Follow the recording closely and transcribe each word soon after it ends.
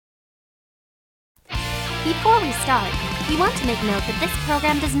Before we start, we want to make note that this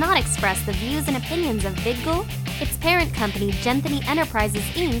program does not express the views and opinions of VidGul, its parent company Genthany Enterprises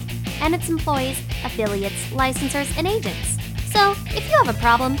Inc., and its employees, affiliates, licensors, and agents. So, if you have a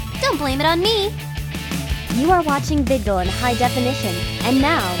problem, don't blame it on me. You are watching VidGul in high definition, and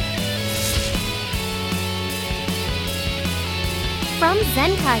now, from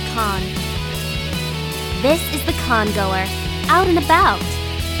Zenkai Con, this is the Congoer, out and about.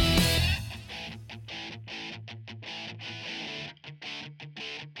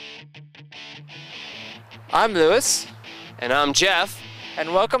 I'm Lewis. And I'm Jeff.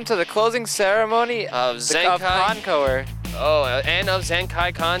 And welcome to the closing ceremony of Zenkai Concoer. And of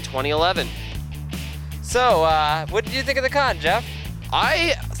Zenkai Con 2011. So, what did you think of the con, Jeff?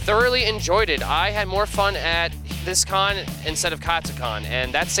 I thoroughly enjoyed it. I had more fun at this con instead of Katsucon,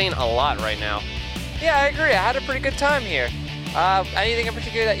 and that's saying a lot right now. Yeah, I agree. I had a pretty good time here. Anything in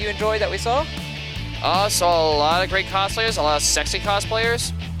particular that you enjoyed that we saw? Saw a lot of great cosplayers, a lot of sexy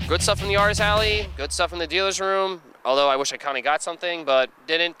cosplayers. Good stuff from the artist alley, good stuff from the dealer's room. Although I wish I kind of got something, but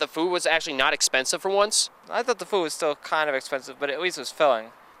didn't. The food was actually not expensive for once. I thought the food was still kind of expensive, but at least it was filling.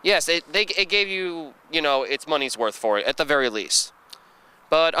 Yes, it gave you, its money's worth for it, at the very least.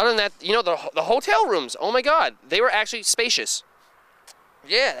 But other than that, the hotel rooms, oh my god, they were actually spacious.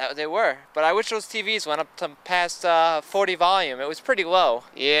 Yeah, they were. But I wish those TVs went up to past 40 volume. It was pretty low.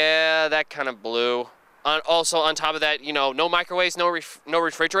 Yeah, that kind of blew. Also, on top of that, no microwaves, no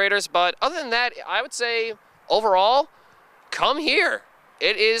refrigerators. But other than that, I would say, overall, come here.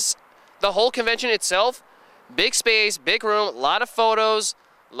 It is the whole convention itself. Big space, big room, a lot of photos,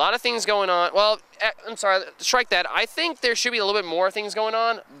 a lot of things going on. Well, I'm sorry, strike that. I think there should be a little bit more things going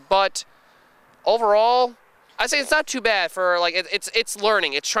on. But overall, I'd say it's not too bad for, it's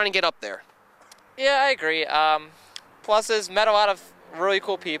learning. It's trying to get up there. Yeah, I agree. Pluses, met a lot of really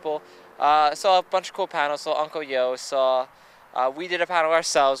cool people. Saw a bunch of cool panels. Saw Uncle Yo. We did a panel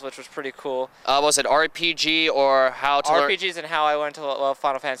ourselves, which was pretty cool. Was it RPG or how to learn? RPGs and how I learned to love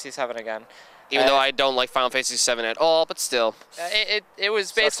Final Fantasy VII again. Even though I don't like Final Fantasy VII at all, but still. It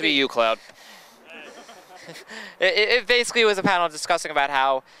was basically... Sucks to be you, Cloud. it basically was a panel discussing about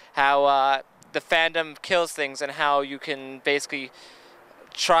how the fandom kills things and how you can basically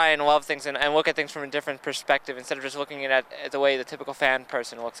try and love things and look at things from a different perspective instead of just looking at it the way the typical fan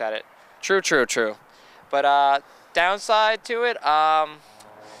person looks at it. True. But downside to it, I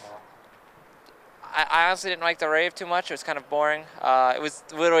honestly didn't like the rave too much. It was kind of boring. It was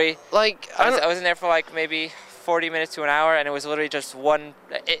literally I was in there for maybe 40 minutes to an hour, and it was literally just one.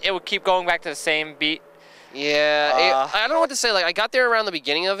 It would keep going back to the same beat. Yeah, I don't know what to say. I got there around the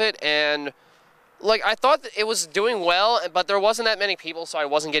beginning of it, and I thought that it was doing well, but there wasn't that many people, so I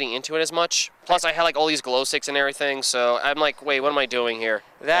wasn't getting into it as much. Plus, I had all these glow sticks and everything, so I'm like, wait, what am I doing here?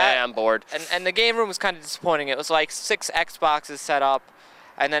 I'm bored. And the game room was kind of disappointing. It was 6 Xboxes set up,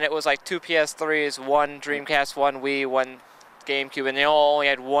 and then it was 2 PS3s, 1 Dreamcast, 1 Wii, 1 GameCube, and they all only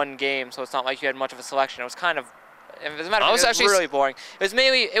had one game, so it's not like you had much of a selection. It was kind of, as a matter of fact, it was really boring.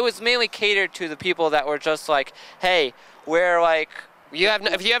 It was mainly catered to the people that were just hey, we're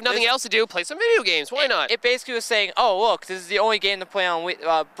if you have nothing else to do, play some video games. Why not? It basically was saying, oh, look, this is the only game to play on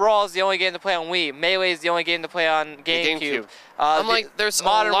Wii. Brawl is the only game to play on Wii. Melee is the only game to play on GameCube. There's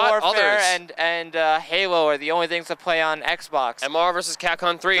Modern a lot Warfare others. and Halo are the only things to play on Xbox. And Marvel vs.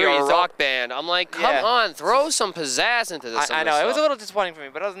 Capcom 3 or Rock Band. I'm like, come on, throw some pizzazz into this. I know, it was a little disappointing for me,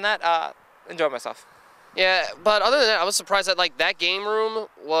 but other than that, enjoyed myself. Yeah, but other than that, I was surprised that that game room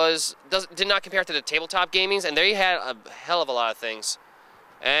did not compare to the tabletop gamings, and they had a hell of a lot of things.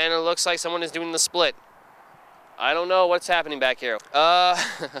 And it looks like someone is doing the split. I don't know what's happening back here. But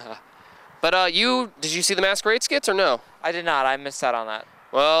did you see the Masquerade skits or no? I did not. I missed out on that.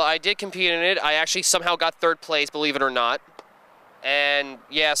 Well, I did compete in it. I actually somehow got 3rd place, believe it or not. And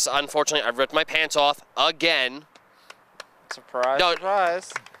yes, unfortunately, I ripped my pants off again. Surprise.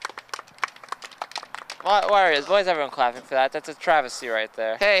 Why is everyone clapping for that? That's a travesty right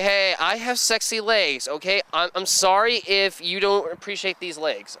there. Hey, I have sexy legs, okay? I'm sorry if you don't appreciate these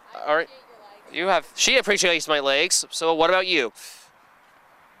legs, all right? She appreciates my legs, so what about you?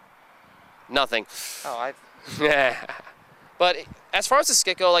 Nothing. Oh, Yeah. But as far as the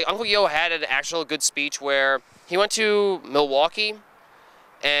skit go, Uncle Yo had an actual good speech where he went to Milwaukee,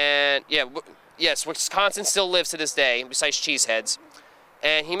 and yes, Wisconsin still lives to this day, besides Cheeseheads.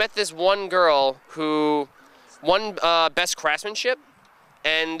 And he met this one girl who won Best Craftsmanship,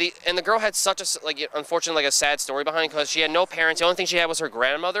 and the girl had such a unfortunately a sad story behind, because she had no parents. The only thing she had was her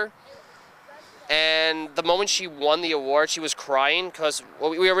grandmother. And the moment she won the award, she was crying, because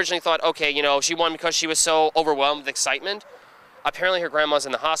we originally thought, okay, she won because she was so overwhelmed with excitement. Apparently her grandma's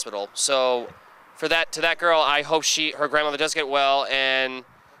in the hospital, so for that to that girl, I hope her grandmother does get well, and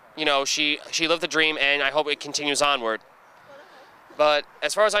you know she lived the dream, and I hope it continues onward. But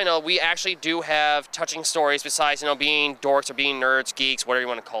as far as I know, we actually do have touching stories besides being dorks or being nerds, geeks, whatever you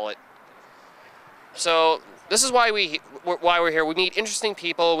want to call it. So this is why we're here. We meet interesting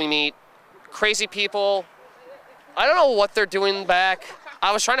people. We meet crazy people. I don't know what they're doing back.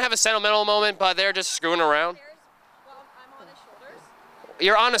 I was trying to have a sentimental moment, but they're just screwing around.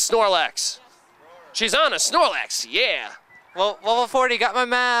 You're on a Snorlax. She's on a Snorlax, yeah. Well, level 40 got my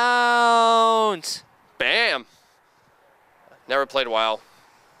mount. Bam. Never played WoW.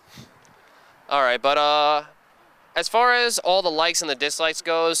 All right, but as far as all the likes and the dislikes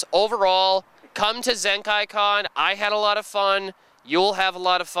goes, overall, come to ZenkaiCon. I had a lot of fun. You'll have a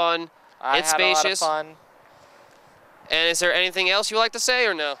lot of fun. It's spacious. A lot of fun. And is there anything else you'd like to say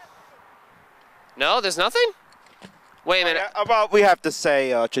or no? No, there's nothing? Wait a minute. About we have to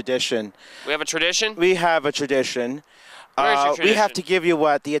say tradition. We have a tradition? We have a tradition. Where is your tradition? We have to give you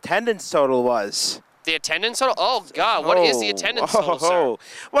what the attendance total was. The attendance total? Oh, God, what is the attendance total, sir?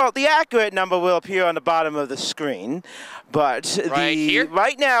 Well, the accurate number will appear on the bottom of the screen, but here?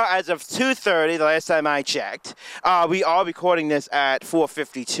 right now, as of 2:30, the last time I checked, we are recording this at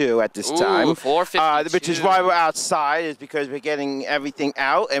 4:52 at this time. 4:52. Which is why we're outside, is because we're getting everything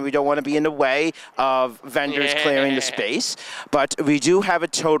out, and we don't want to be in the way of vendors clearing the space. But we do have a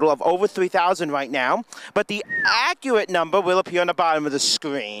total of over 3,000 right now, but the accurate number will appear on the bottom of the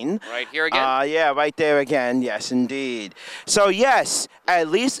screen. Right here again? Yeah, right there again. Yes, indeed. So yes, at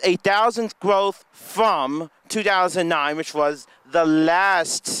least 1,000th growth from 2009, which was the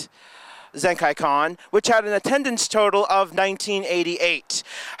last ZenkaiCon, which had an attendance total of 1988.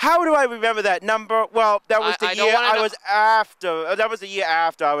 How do I remember that number? Well, that was the year I was after. That was the year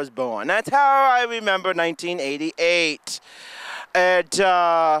after I was born. That's how I remember 1988. And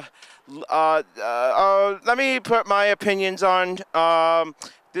let me put my opinions on.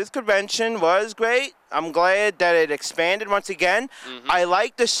 This convention was great. I'm glad that it expanded once again. I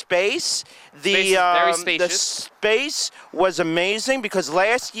like the space. Very spacious. The space was amazing because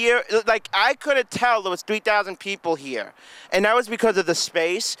last year, like, I couldn't tell there was 3,000 people here, and that was because of the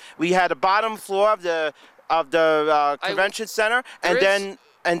space. We had a bottom floor of the convention center, and then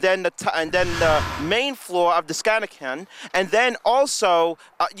the main floor of the Scanacon, and then also,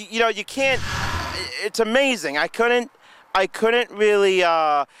 you can't. It's amazing. I couldn't really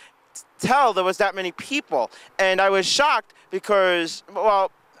tell there was that many people, and I was shocked because,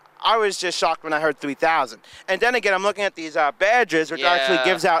 well, I was just shocked when I heard 3,000. And then again, I'm looking at these badges, which actually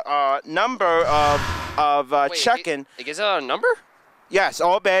gives out a number of check-in. It gives out a number? Yes,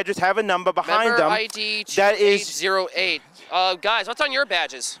 all badges have a number behind them. ID 2808. Guys, what's on your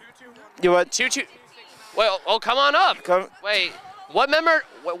badges? You what? 22. Well, come on up. Wait, what member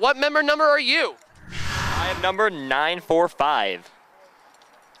number are you? I am number 945.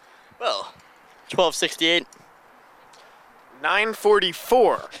 Well, 1268. 944.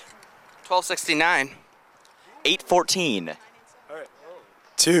 1269. 814. All right.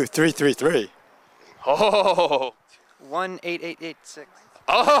 2333. Oh. 18886.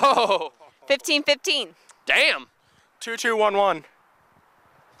 Oh. 1515. Damn. 2211.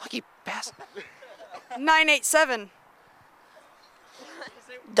 Lucky bastard. 987.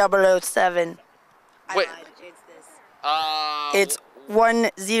 007. Wait. It's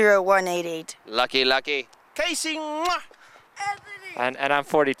 10188. Lucky. Casey. And I'm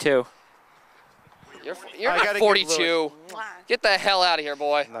 42. You're not 42. Get the hell out of here,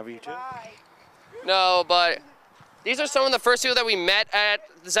 boy. Love you too. No, but these are some of the first people that we met at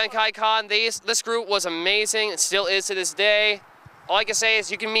the ZenkaiCon. This group was amazing. It still is to this day. All I can say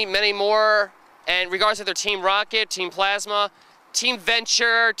is you can meet many more, and regardless of their Team Rocket, Team Plasma, Team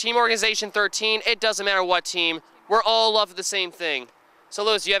Venture, Team Organization 13, it doesn't matter what team. We're all love the same thing. So,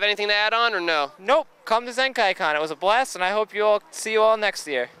 Lewis, do you have anything to add on or no? Nope. Come to ZenkaiCon. It was a blast, and I hope see you all next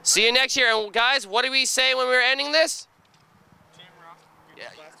year. See you next year. And guys, what did we say when we were ending this?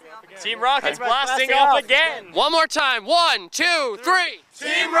 Team Rocket's blasting off again. One more time. 1, 2, 3.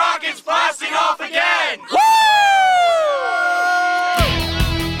 Team Rocket's blasting off again. Woo!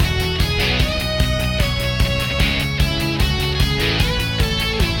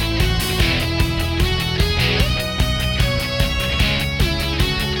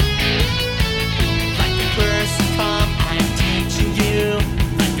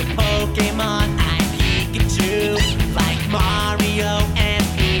 Pokemon, I'm Pikachu. Like Mario and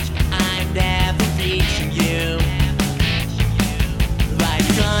Peach, I'm never reaching you. Like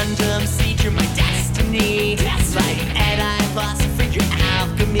Gundam Seed, you're my destiny.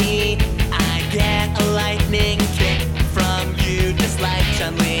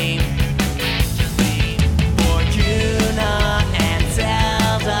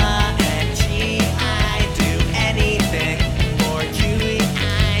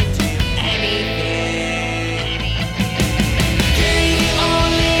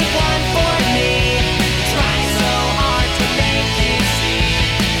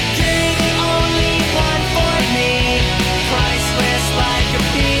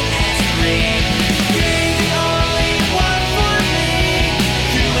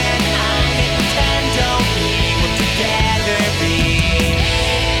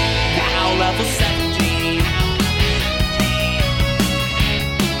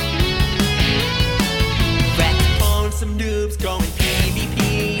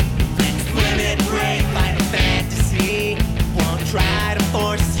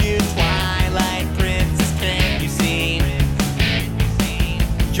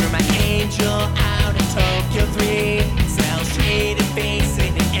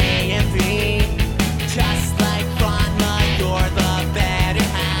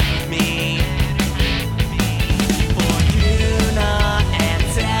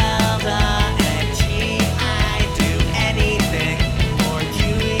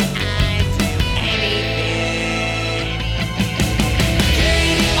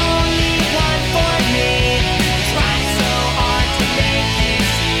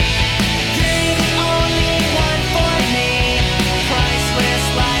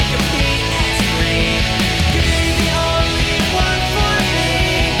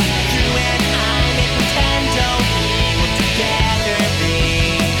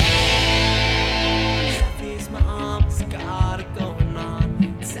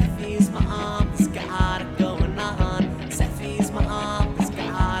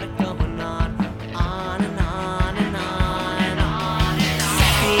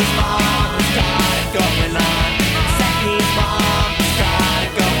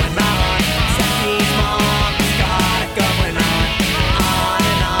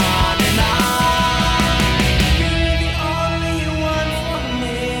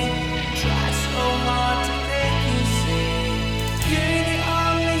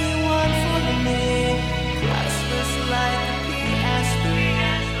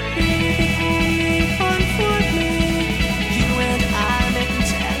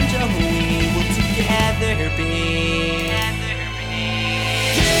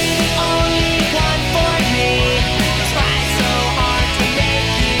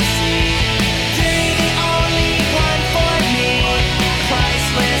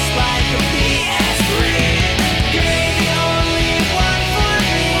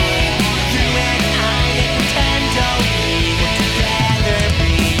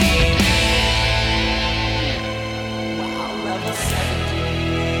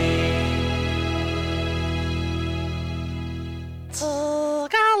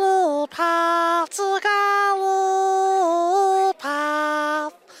 自个路跑，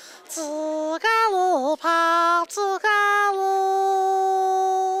自个路跑，自个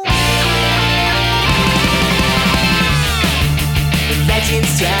路。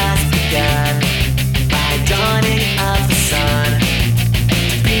Legends just